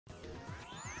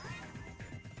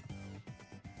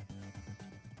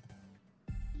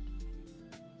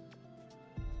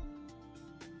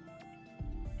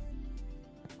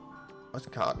Was?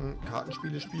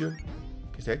 Kartenspiele spielen?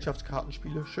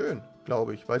 Gesellschaftskartenspiele? Schön,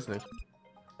 glaube ich. Weiß nicht.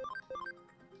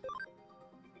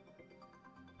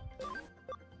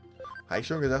 Habe ich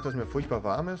schon gesagt, dass mir furchtbar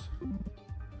warm ist?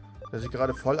 Dass ich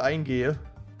gerade voll eingehe?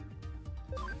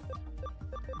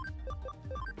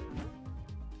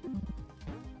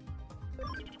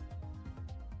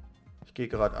 Ich gehe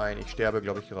gerade ein. Ich sterbe,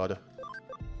 glaube ich, gerade.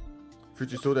 Fühlt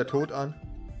sich so der Tod an?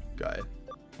 Geil.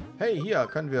 Hey, hier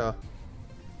können wir...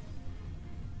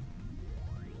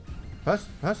 Was?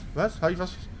 Habe ich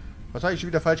was... Was habe ich schon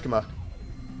wieder falsch gemacht?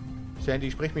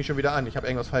 Sandy spricht mich schon wieder an. Ich habe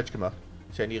irgendwas falsch gemacht.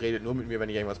 Sandy redet nur mit mir, wenn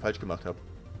ich irgendwas falsch gemacht habe.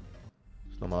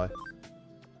 Ist normal.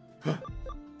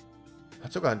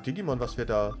 Hat sogar ein Digimon, was wir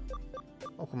da...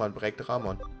 Oh, guck mal, ein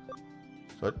Breakdramon.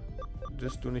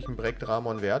 Solltest du nicht ein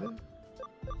Breakdramon werden?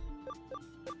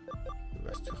 Du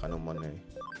wärst Tyrannomon, ey.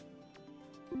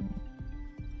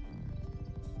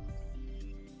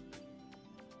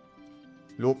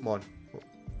 Lobmon.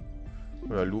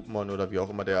 Oder Loopmon oder wie auch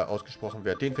immer der ausgesprochen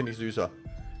wird. Den finde ich süßer.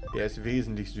 Der ist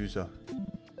wesentlich süßer.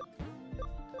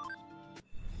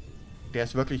 Der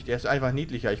ist einfach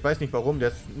niedlicher. Ich weiß nicht warum, der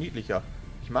ist niedlicher.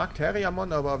 Ich mag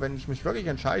Terriermon, aber wenn ich mich wirklich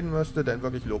entscheiden müsste, dann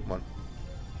wirklich Lobmon.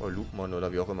 Oder Loopmon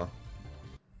oder wie auch immer.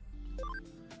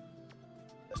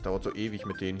 Das dauert so ewig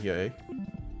mit denen hier, ey.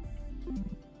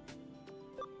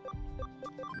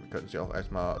 Wir könnten sie auch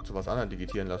erstmal zu was anderem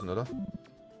digitieren lassen, oder?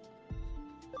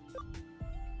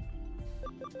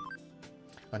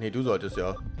 Ach nee, du solltest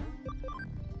ja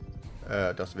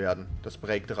das werden. Das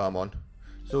Breakdramon.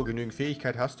 So, genügend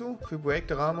Fähigkeit hast du für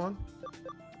Breakdramon?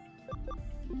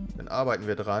 Dann arbeiten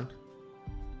wir dran.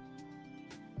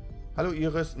 Hallo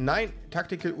Iris. Nein,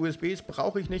 Tactical USBs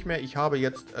brauche ich nicht mehr. Ich habe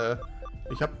jetzt,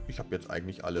 ich habe jetzt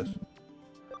eigentlich alles.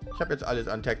 Ich habe jetzt alles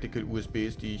an Tactical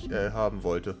USBs, die ich haben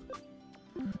wollte.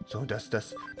 So,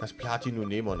 das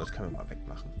Platinum-Nemon, das können wir mal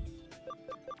wegmachen.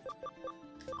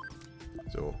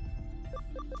 So.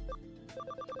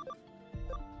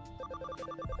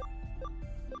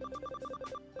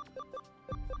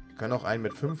 Wir können auch einen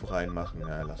mit 5 reinmachen.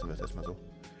 Ja, lassen wir es erstmal so.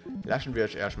 Lassen wir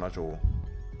es erstmal so.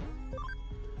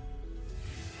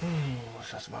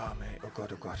 Ist das warm, ey. Oh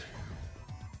Gott, oh Gott.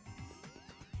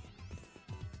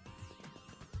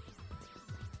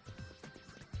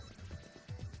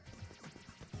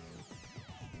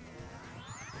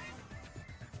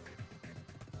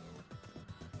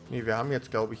 Nee, wir haben jetzt,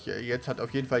 glaube ich, jetzt hat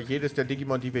auf jeden Fall jedes der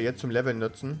Digimon, die wir jetzt zum Leveln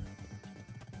nutzen,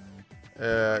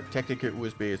 Tactical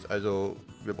USBs. Also,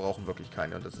 wir brauchen wirklich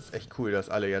keine. Und das ist echt cool, dass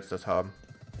alle jetzt das haben.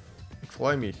 Ich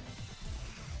freue mich.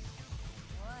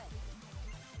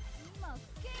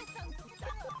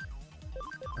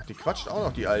 Ach, die quatscht auch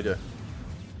noch, die Alte.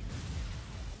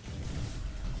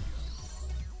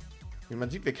 Wie man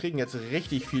sieht, wir kriegen jetzt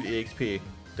richtig viel EXP.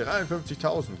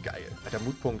 53.000, geil. Alter,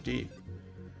 Mutpunkt D.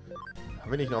 Haben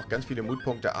wir nicht noch ganz viele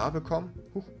Mutpunkte A bekommen?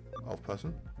 Huch,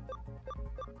 aufpassen.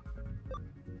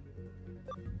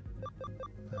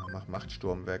 Ja, mach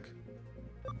Machtsturm weg.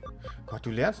 Gott, du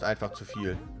lernst einfach zu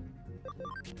viel.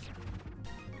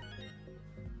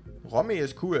 Romy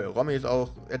ist cool. Romy ist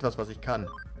auch etwas, was ich kann.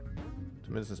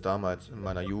 Zumindest damals, in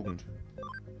meiner Jugend.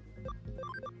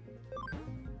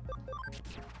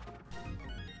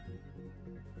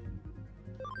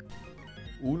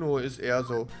 Uno ist eher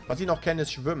so... Was ich noch kenne,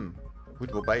 ist Schwimmen.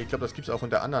 Gut, wobei, ich glaube, das gibt es auch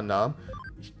unter anderen Namen.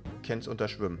 Ich kenne es unter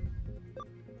Schwimmen.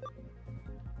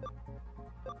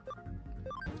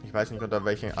 Ich weiß nicht, unter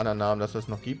welchen anderen Namen das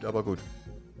noch gibt, aber gut.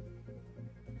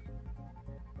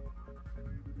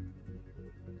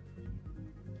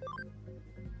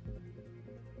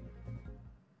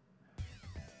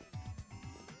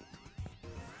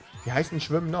 Wie heißt denn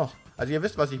Schwimmen noch? Also ihr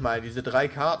wisst, was ich meine, diese 3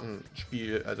 Karten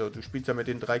Spiel. Also du spielst ja mit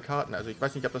den 3 Karten. Also ich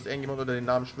weiß nicht, ob das irgendjemand unter den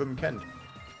Namen Schwimmen kennt.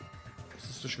 Das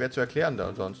ist so schwer zu erklären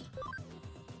da sonst.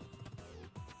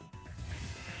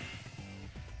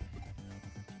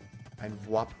 Ein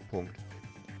Warp-Punkt.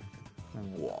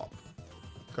 Warp.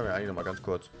 Können wir eigentlich noch mal ganz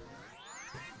kurz.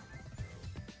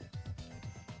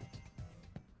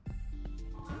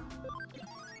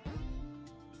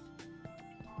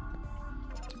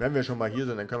 Wenn wir schon mal hier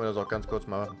sind, dann können wir das auch ganz kurz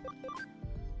machen.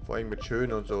 Vor allem mit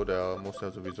Schön und so, der muss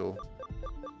ja sowieso.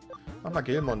 Mach mal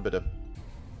Gilmon bitte.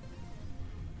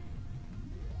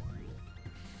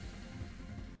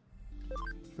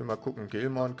 Ich will mal gucken,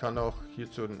 Gilmon kann auch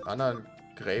hier zu einem anderen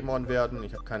Greymon werden.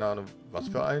 Ich habe keine Ahnung, was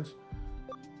für eins.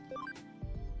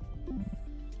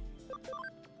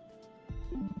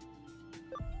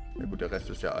 Ja gut, der Rest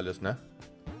ist ja alles, ne?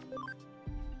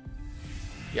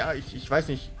 Ja, ich weiß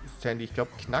nicht, Sandy, ich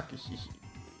glaube Knack.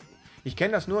 Ich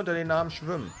kenne das nur unter dem Namen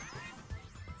Schwimmen.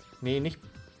 Nee, nicht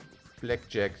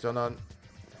Blackjack, sondern...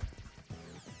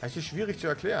 Es ist schwierig zu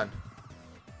erklären.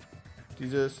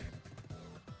 Dieses...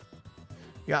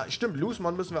 Ja, stimmt,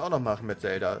 Loosemon müssen wir auch noch machen mit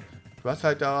Zelda. Du hast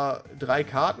halt da 3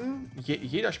 Karten.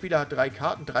 Jeder Spieler hat 3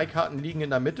 Karten. 3 Karten liegen in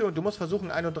der Mitte und du musst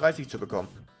versuchen, 31 zu bekommen.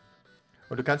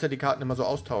 Und du kannst ja die Karten immer so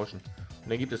austauschen. Und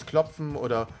dann gibt es Klopfen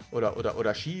oder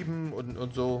Schieben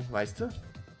und so, weißt du?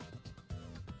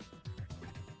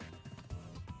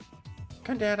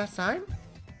 Könnte er das sein?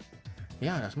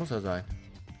 Ja, das muss er sein.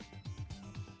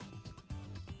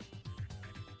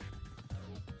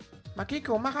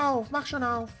 Makiko, mach auf, mach schon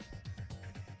auf.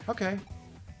 Okay.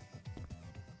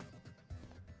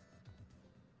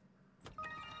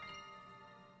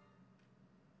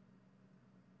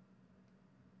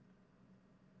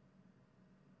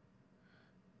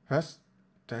 Was?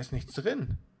 Da ist nichts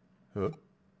drin. Hä?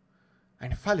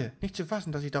 Eine Falle. Nicht zu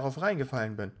fassen, dass ich darauf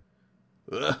reingefallen bin.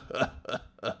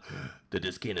 Das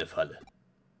ist keine Falle.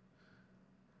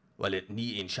 Weil es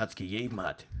nie einen Schatz gegeben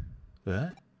hat.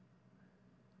 Hä?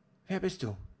 Wer bist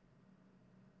du?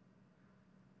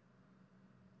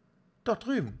 Dort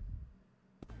drüben.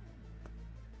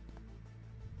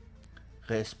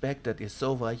 Respekt, dass ihr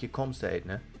so weit gekommen seid,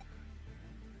 ne?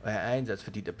 Euer Einsatz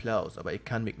verdient Applaus, aber ich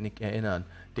kann mich nicht erinnern,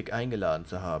 dich eingeladen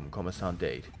zu haben, Kommissar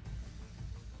Date.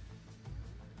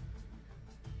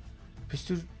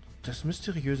 Bist du das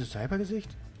mysteriöse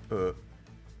Cybergesicht?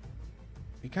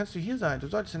 Wie kannst du hier sein? Du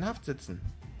solltest in Haft sitzen.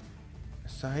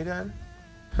 Es sei denn...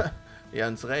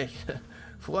 Ganz recht.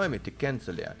 Freue mich, dich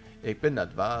kennenzulernen. Ich bin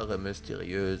das wahre,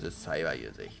 mysteriöse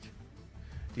Cybergesicht.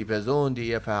 Die Person, die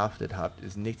ihr verhaftet habt,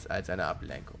 ist nichts als eine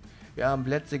Ablenkung. Wir haben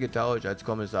Plätze getauscht, als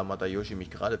Kommissar Matayoshi mich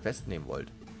gerade festnehmen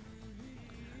wollte.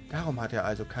 Darum hat er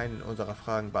also keinen unserer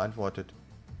Fragen beantwortet.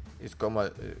 Ist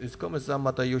Kommissar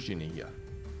Matayoshi nicht hier?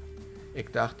 Ich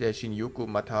dachte, der Shinjuku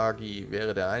Matagi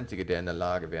wäre der Einzige, der in der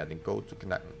Lage wäre, den Code zu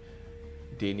knacken,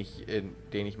 den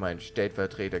ich meinem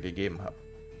Stellvertreter gegeben habe.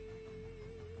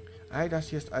 All das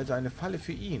hier ist also eine Falle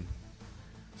für ihn.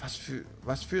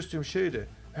 Was führst du im Schilde?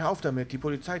 Hör auf damit, die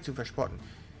Polizei zu verspotten.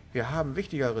 Wir haben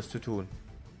Wichtigeres zu tun.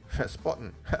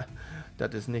 Verspotten?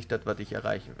 Das ist nicht das, was ich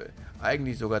erreichen will.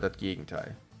 Eigentlich sogar das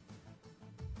Gegenteil.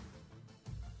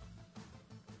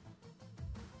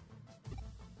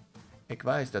 Ich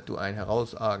weiß, dass du ein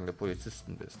herausragender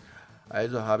Polizisten bist.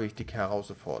 Also habe ich dich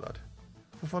herausgefordert.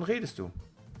 Wovon redest du?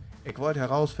 Ich wollte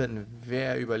herausfinden,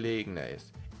 wer überlegener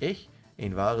ist. Ich,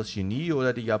 ein wahres Genie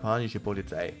oder die japanische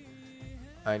Polizei?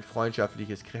 Ein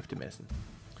freundschaftliches Kräftemessen.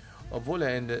 Obwohl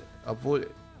er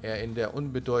in der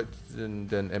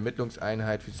unbedeutenden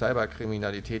Ermittlungseinheit für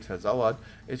Cyberkriminalität versauert,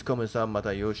 ist Kommissar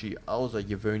Matayoshi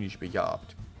außergewöhnlich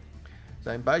begabt.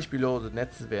 Sein beispielloses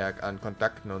Netzwerk an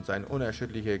Kontakten und sein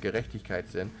unerschütterlicher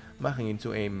Gerechtigkeitssinn machen ihn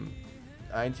zu einem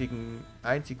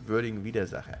einzig würdigen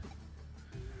Widersacher.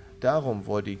 Darum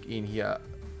wollte ich ihn hier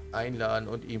einladen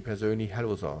und ihm persönlich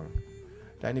Hallo sagen.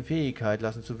 Deine Fähigkeiten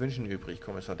lassen zu wünschen übrig,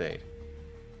 Kommissar Date.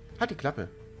 Halt die Klappe.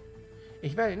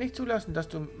 Ich werde nicht zulassen, dass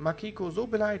du Makiko so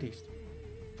beleidigst.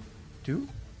 Du?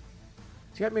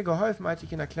 Sie hat mir geholfen, als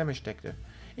ich in der Klemme steckte.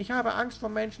 Ich habe Angst vor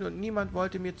Menschen und niemand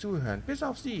wollte mir zuhören, bis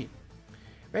auf sie.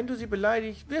 Wenn du sie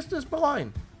beleidigst, wirst du es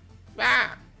bereuen.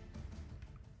 Ah!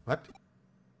 Was?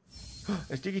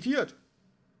 Es digitiert.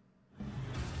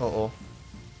 Oh oh.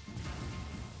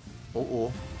 Oh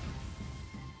oh.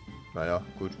 Naja,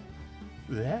 gut.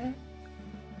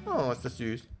 Oh, ist das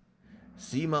süß.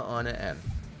 Sieh mal eine an.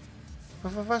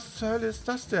 Was zur Hölle ist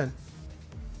das denn?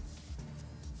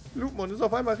 Loopmon ist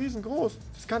auf einmal riesengroß.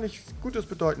 Das kann nichts Gutes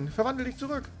bedeuten. Verwandle dich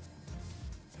zurück.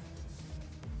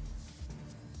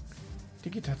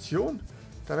 Digitation?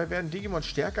 Dabei werden Digimon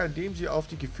stärker, indem sie auf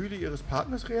die Gefühle ihres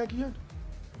Partners reagieren?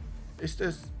 Ist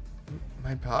es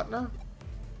mein Partner?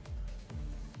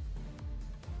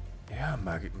 Ja,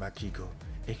 Makiko.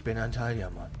 Ich bin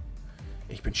Antalyamon.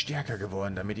 Ich bin stärker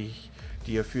geworden, damit ich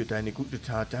dir für deine gute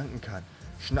Tat danken kann.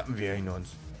 Schnappen wir ihn uns.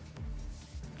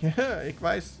 Ja, ich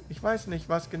weiß nicht,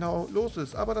 was genau los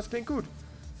ist, aber das klingt gut.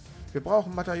 Wir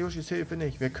brauchen Matayoshis Hilfe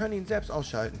nicht. Wir können ihn selbst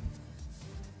ausschalten.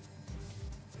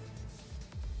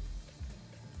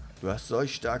 Du hast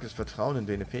solch starkes Vertrauen in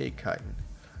deine Fähigkeiten.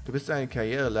 Du bist deine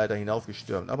Karriere leider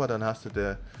hinaufgestürmt, aber dann hast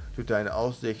du deine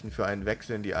Aussichten für einen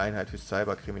Wechsel in die Einheit für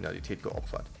Cyberkriminalität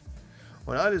geopfert.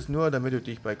 Und alles nur, damit du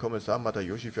dich bei Kommissar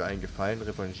Matayoshi für einen Gefallen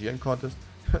revanchieren konntest?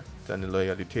 Deine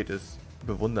Loyalität ist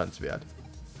bewundernswert.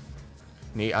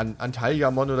 Nee,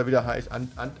 Antalyamon oder wie der heißt.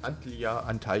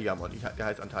 Antalyamon. Der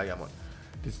heißt Antalyamon.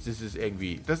 Das ist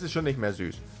irgendwie... Das ist schon nicht mehr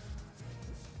süß.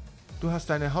 Du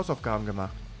hast deine Hausaufgaben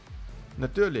gemacht.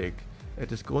 Natürlich,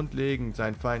 es ist grundlegend,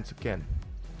 seinen Feind zu kennen.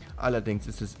 Allerdings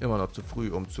ist es immer noch zu früh,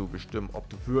 um zu bestimmen, ob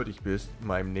du würdig bist,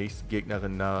 meinem nächsten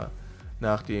Gegnerin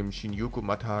nach dem Shinjuku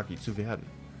Matagi zu werden.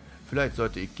 Vielleicht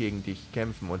sollte ich gegen dich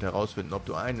kämpfen und herausfinden, ob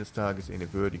du eines Tages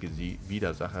eine würdige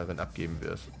Widersacherin abgeben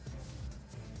wirst.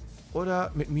 Oder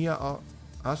mit mir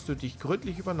hast du dich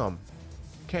gründlich übernommen.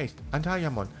 Keist,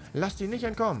 Antayamon, lass dich nicht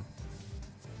entkommen.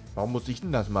 Warum muss ich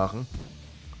denn das machen?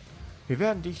 Wir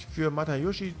werden dich für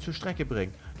Matayoshi zur Strecke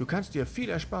bringen. Du kannst dir viel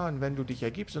ersparen, wenn du dich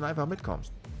ergibst und einfach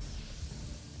mitkommst.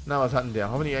 Na, was hat denn der?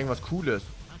 Hoffentlich irgendwas Cooles.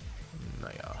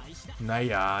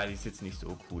 Naja, ist jetzt nicht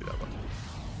so cool, aber...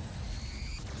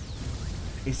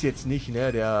 Ist jetzt nicht,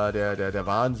 ne, der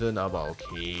Wahnsinn, aber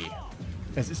okay.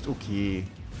 Es ist okay.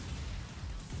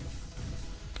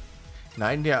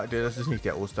 Nein, das ist nicht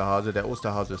der Osterhase. Der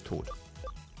Osterhase ist tot.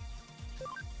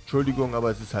 Entschuldigung, aber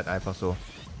es ist halt einfach so.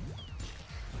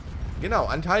 Genau,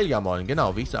 Antayamon.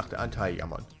 Genau, wie ich sagte,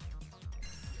 Antayamon.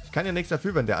 Ich kann ja nichts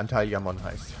dafür, wenn der Antayamon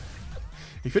heißt.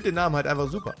 Ich finde den Namen halt einfach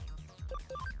super.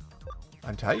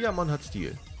 Antayamon hat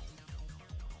Stil.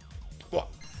 Boah,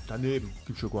 daneben.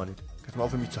 Gibt's schon gar nicht. Kannst du mal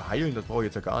aufhören, mich zu heilen? Das brauche ich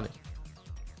jetzt ja gar nicht.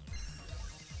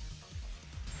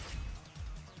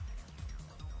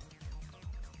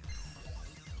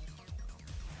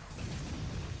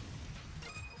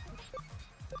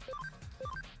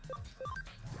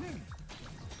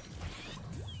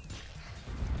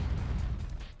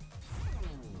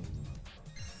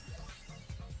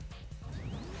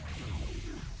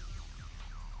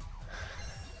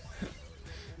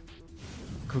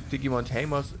 Guck, Digimon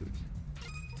Tamers.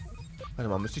 Warte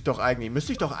mal, müsste ich doch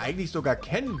eigentlich sogar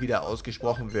kennen, wie der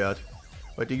ausgesprochen wird.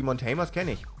 Weil Digimon Tamers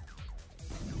kenne ich.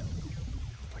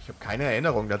 Ich habe keine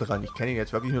Erinnerung daran. Ich kenne ihn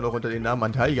jetzt wirklich nur noch unter dem Namen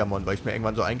Antayamon, weil ich mir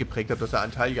irgendwann so eingeprägt habe, dass er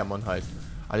Antayamon heißt.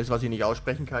 Alles, was ich nicht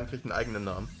aussprechen kann, kriegt einen eigenen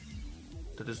Namen.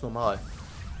 Das ist normal.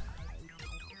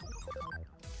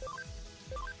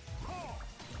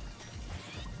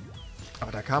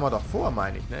 Aber da kam er doch vor,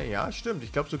 meine ich, ne? Ja, stimmt.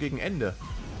 Ich glaube so gegen Ende.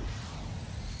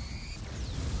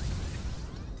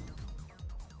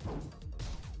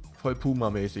 Voll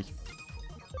Puma-mäßig.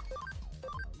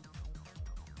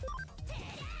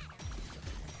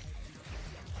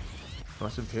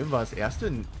 Was im Film war das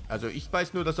erste? Also ich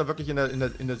weiß nur, dass er wirklich in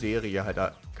der Serie halt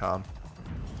da kam.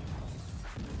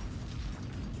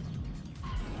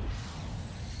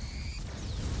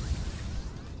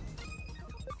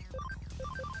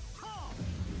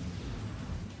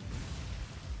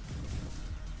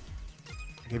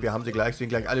 Okay, wir haben sie gleich, sind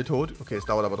gleich alle tot. Okay, es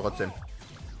dauert aber trotzdem.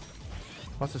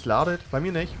 Was, es ladet? Bei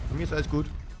mir nicht. Bei mir ist alles gut.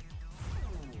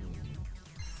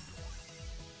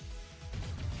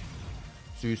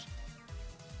 Süß.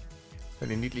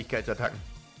 Seine Niedlichkeitsattacken.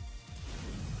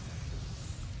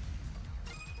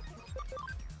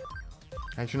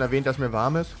 Habe ich schon erwähnt, dass mir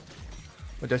warm ist?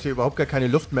 Und dass hier überhaupt gar keine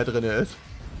Luft mehr drin ist?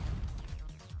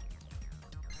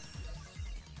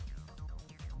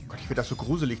 Gott, ich finde das so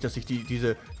gruselig, dass sich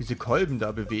diese Kolben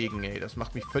da bewegen, ey. Das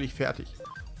macht mich völlig fertig.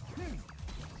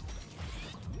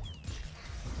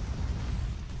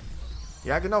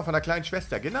 Ja, genau, von der kleinen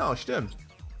Schwester. Genau, stimmt.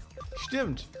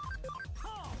 Stimmt.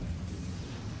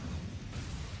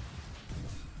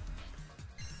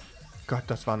 Gott,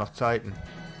 das waren noch Zeiten.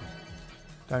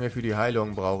 Danke für die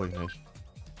Heilung, brauche ich nicht.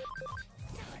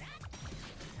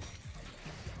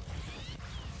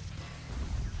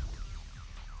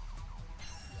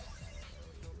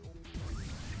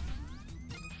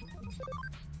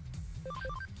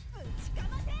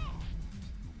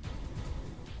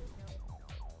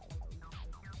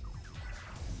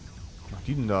 Was macht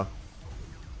die denn da?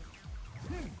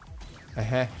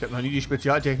 Ich habe noch nie die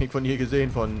Spezialtechnik von ihr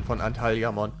gesehen, von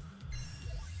Antayamon.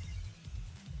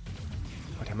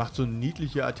 Oh, der macht so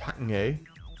niedliche Attacken, ey.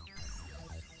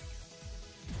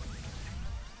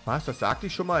 Was? Das sagte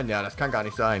ich schon mal? Ja, das kann gar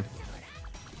nicht sein.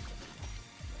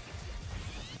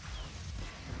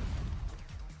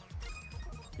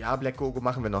 Ja, Black Gogo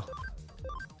machen wir noch.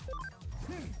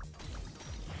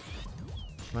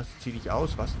 Was? Zieh dich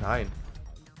aus? Was? Nein.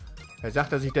 Wer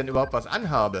sagt, dass ich denn überhaupt was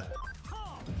anhabe?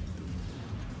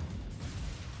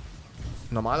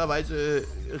 Normalerweise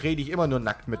rede ich immer nur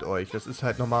nackt mit euch. Das ist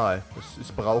halt normal.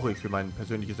 Das brauche ich für mein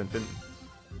persönliches Empfinden.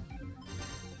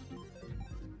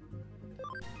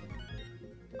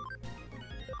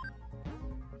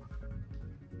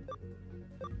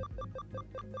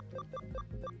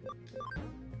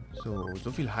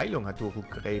 So viel Heilung hat Doru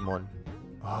Greymon.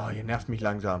 Oh, ihr nervt mich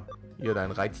langsam. Ihr,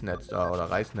 dein Reiznetz da,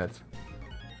 oder Reißnetz.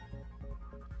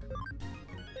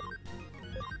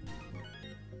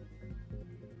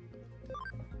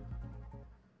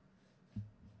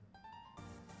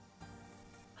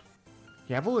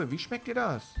 Jawohl, wie schmeckt dir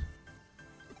das?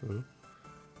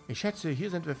 Ich schätze,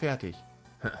 hier sind wir fertig.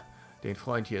 Den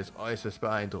Freund hier ist äußerst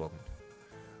beeindruckend.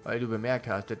 Weil du bemerkt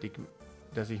hast,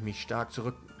 dass ich mich stark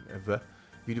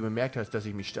wie du bemerkt hast, dass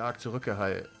ich mich stark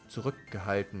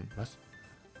zurückgehalten... Was?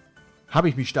 Habe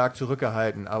ich mich stark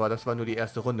zurückgehalten, aber das war nur die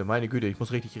erste Runde. Meine Güte, ich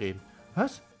muss richtig reden.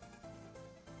 Was?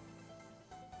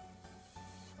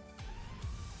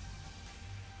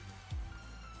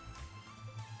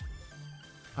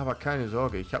 Aber keine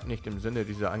Sorge, ich habe nicht im Sinne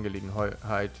dieser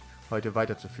Angelegenheit heute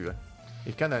weiterzuführen.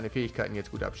 Ich kann deine Fähigkeiten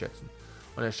jetzt gut abschätzen.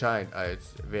 Und es scheint,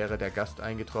 als wäre der Gast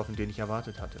eingetroffen, den ich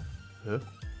erwartet hatte. Hä?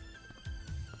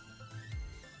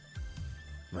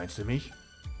 Meinst du mich?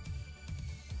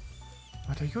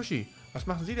 Matayoshi, was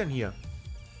machen Sie denn hier?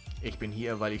 Ich bin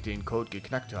hier, weil ich den Code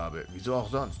geknackt habe. Wieso auch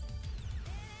sonst?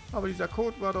 Aber dieser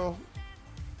Code war doch...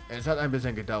 Es hat ein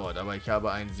bisschen gedauert, aber ich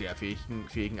habe einen sehr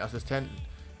fähigen Assistenten.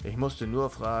 Ich musste nur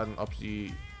fragen, ob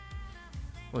sie...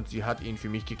 Und sie hat ihn für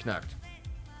mich geknackt.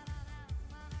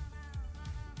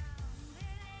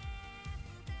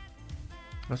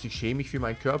 Was, ich schäme mich für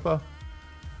meinen Körper?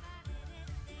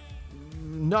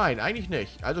 Nein, eigentlich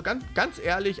nicht. Also ganz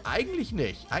ehrlich, eigentlich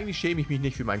nicht. Eigentlich schäme ich mich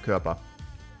nicht für meinen Körper.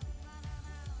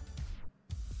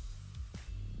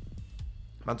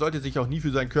 Man sollte sich auch nie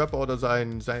für seinen Körper oder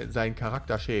seinen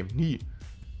Charakter schämen. Nie.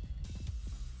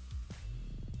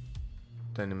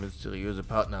 Deine mysteriöse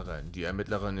Partnerin, die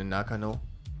Ermittlerin in Nakano?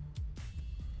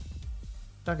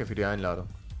 Danke für die Einladung.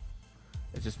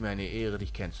 Es ist mir eine Ehre,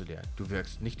 dich kennenzulernen. Du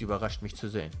wirkst nicht überrascht, mich zu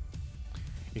sehen.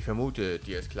 Ich vermute,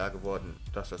 dir ist klar geworden,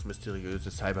 dass das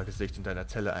mysteriöse Cybergesicht in deiner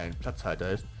Zelle ein Platzhalter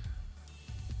ist.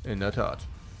 In der Tat.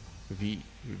 Wie?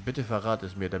 Bitte verrate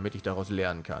es mir, damit ich daraus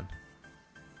lernen kann.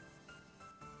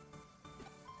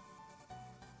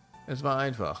 Es war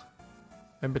einfach.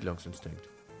 Ermittlungsinstinkt.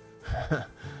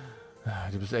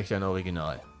 Du bist echt ein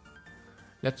Original.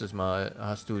 Letztes Mal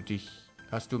hast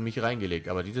du mich reingelegt,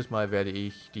 aber dieses Mal werde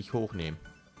ich dich hochnehmen.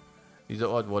 Dieser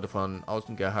Ort wurde von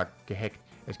außen gehackt.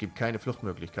 Es gibt keine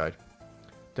Fluchtmöglichkeit.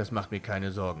 Das macht mir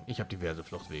keine Sorgen. Ich habe diverse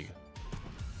Fluchtwege.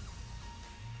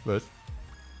 Was?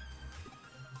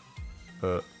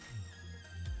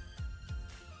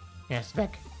 Er ist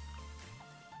weg.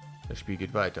 Das Spiel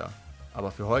geht weiter.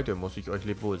 Aber für heute muss ich euch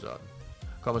Lebwohl sagen.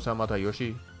 Kommissar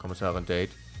Matayoshi, Kommissarin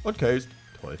Date und Keist.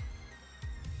 Toll.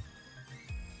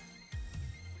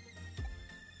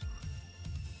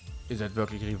 Ihr seid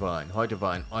wirklich Rivalen. Heute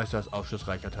war ein äußerst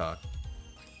aufschlussreicher Tag.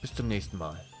 Bis zum nächsten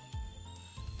Mal.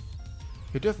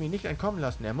 Wir dürfen ihn nicht entkommen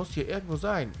lassen. Er muss hier irgendwo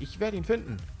sein. Ich werde ihn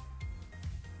finden.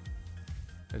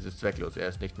 Es ist zwecklos. Er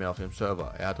ist nicht mehr auf dem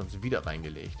Server. Er hat uns wieder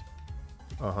reingelegt.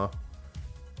 Aha.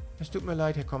 Es tut mir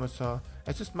leid, Herr Kommissar.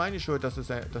 Es ist meine Schuld, dass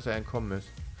er entkommen ist.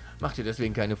 Macht dir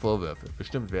deswegen keine Vorwürfe.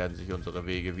 Bestimmt werden sich unsere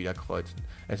Wege wieder kreuzen.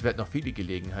 Es wird noch viele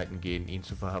Gelegenheiten geben, ihn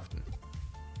zu verhaften.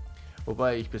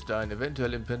 Wobei ich bis dahin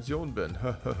eventuell in Pension bin.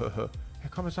 Herr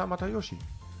Kommissar Matayoshi.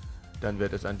 Dann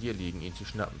wird es an dir liegen, ihn zu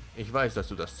schnappen. Ich weiß, dass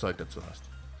du das Zeug dazu hast.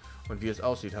 Und wie es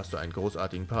aussieht, hast du einen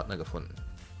großartigen Partner gefunden.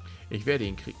 Ich werde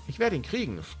ihn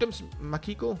kriegen. Stimmt's,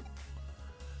 Makiko?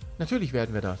 Natürlich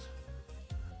werden wir das.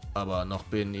 Aber noch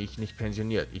bin ich nicht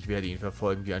pensioniert. Ich werde ihn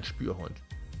verfolgen wie ein Spürhund.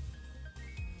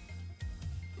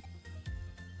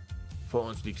 Vor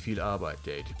uns liegt viel Arbeit,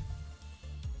 Date.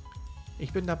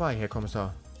 Ich bin dabei, Herr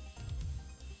Kommissar.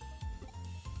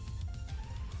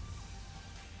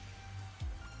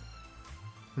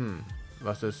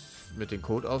 Was es mit dem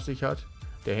Code auf sich hat?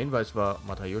 Der Hinweis war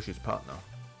Matayoshis Partner.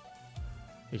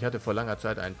 Ich hatte vor langer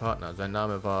Zeit einen Partner. Sein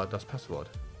Name war das Passwort.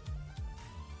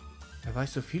 Er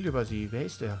weiß so viel über sie. Wer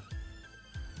ist er?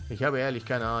 Ich habe ehrlich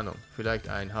keine Ahnung. Vielleicht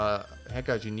ein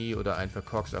Hacker-Genie oder ein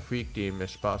verkorkster Freak, dem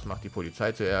es Spaß macht, die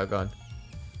Polizei zu ärgern.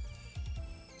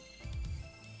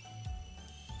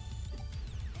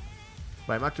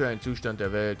 Beim aktuellen Zustand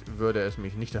der Welt würde es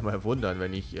mich nicht einmal wundern,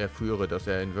 wenn ich erführe, dass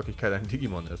er in Wirklichkeit ein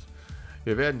Digimon ist.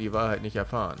 Wir werden die Wahrheit nicht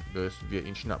erfahren, bis wir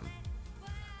ihn schnappen.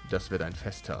 Das wird ein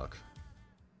Festtag.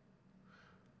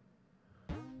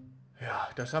 Ja,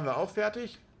 das haben wir auch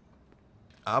fertig.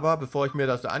 Aber bevor ich mir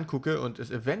das angucke und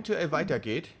es eventuell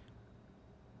weitergeht,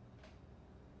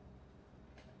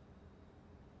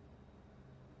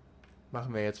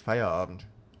 machen wir jetzt Feierabend.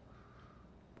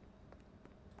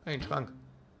 Ein Schrank.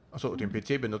 Achso, den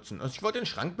PC benutzen. Also ich wollte den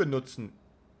Schrank benutzen.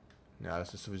 Ja,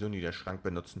 das ist sowieso nie der Schrank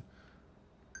benutzen.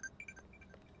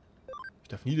 Ich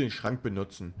darf nie den Schrank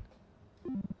benutzen.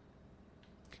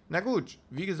 Na gut,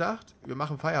 wie gesagt, wir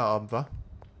machen Feierabend, wa?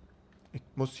 Ich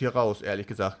muss hier raus, ehrlich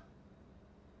gesagt.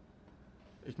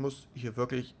 Ich muss hier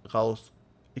wirklich raus.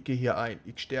 Ich gehe hier ein.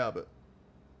 Ich sterbe.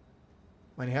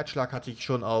 Mein Herzschlag hat sich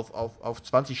schon auf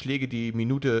 20 Schläge die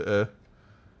Minute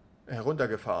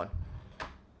heruntergefahren.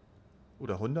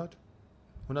 Oder 100?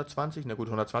 120? Na gut,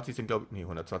 120 sind glaube ich... Nee,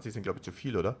 120 sind glaube ich zu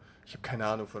viel, oder? Ich habe keine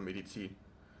Ahnung von Medizin.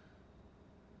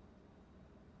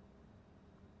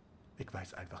 Ich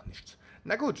weiß einfach nichts.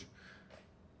 Na gut.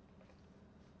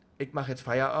 Ich mache jetzt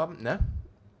Feierabend, ne?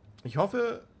 Ich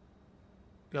hoffe...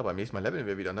 Ja, beim nächsten Mal leveln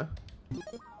wir wieder, ne?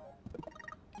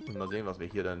 Und mal sehen, was wir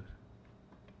hier dann...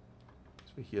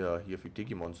 Was wir hier für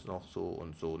Digimons noch so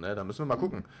und so, ne? Da müssen wir mal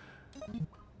gucken.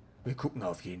 Wir gucken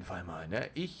auf jeden Fall mal, ne?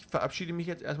 Ich verabschiede mich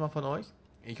jetzt erstmal von euch.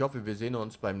 Ich hoffe, wir sehen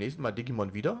uns beim nächsten Mal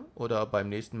Digimon wieder. Oder beim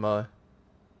nächsten Mal...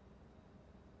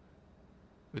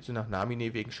 Willst du nach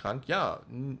Namine wegen Schrank? Ja,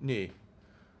 nee.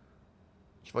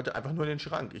 Ich wollte einfach nur in den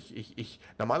Schrank.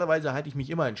 Normalerweise halte ich mich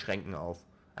immer in Schränken auf.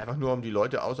 Einfach nur, um die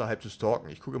Leute außerhalb zu stalken.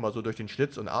 Ich gucke immer so durch den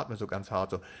Schlitz und atme so ganz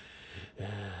hart so.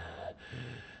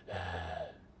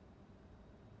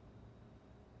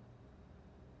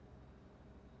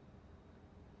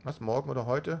 Was, morgen oder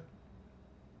heute?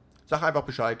 Sag einfach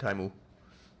Bescheid, Taimu.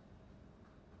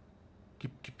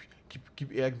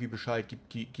 Gib irgendwie Bescheid.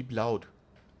 Gib laut.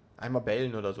 Einmal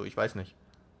bellen oder so, ich weiß nicht.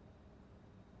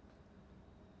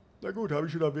 Na gut, habe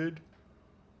ich schon erwähnt.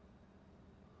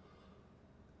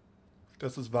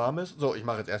 Dass es warm ist. So, ich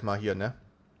mache jetzt erstmal hier, ne?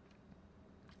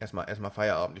 Erstmal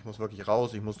Feierabend. Ich muss wirklich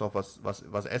raus, ich muss noch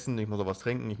was essen, ich muss noch was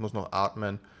trinken, ich muss noch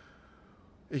atmen.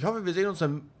 Ich hoffe, wir sehen uns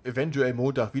dann eventuell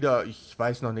Montag wieder. Ich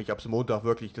weiß noch nicht, ob es Montag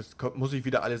wirklich... Das muss ich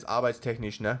wieder alles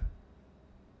arbeitstechnisch, ne?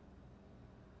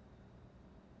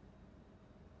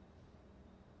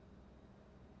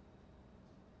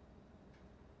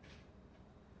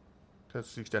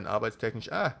 Das ist dann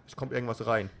arbeitstechnisch... Ah, es kommt irgendwas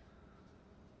rein.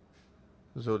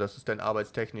 So, das ist dann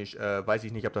arbeitstechnisch... weiß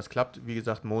ich nicht, ob das klappt. Wie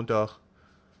gesagt, Montag...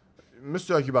 Müsst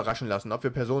ihr euch überraschen lassen. Ob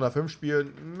wir Persona 5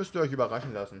 spielen, müsst ihr euch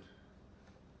überraschen lassen.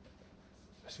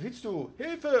 Was willst du?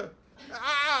 Hilfe!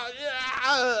 Ah,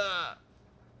 ja.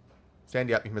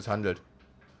 Sandy hat mich misshandelt.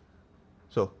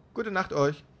 So, gute Nacht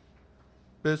euch.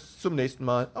 Bis zum nächsten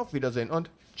Mal. Auf Wiedersehen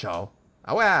und ciao.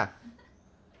 Aua!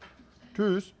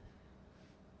 Tschüss.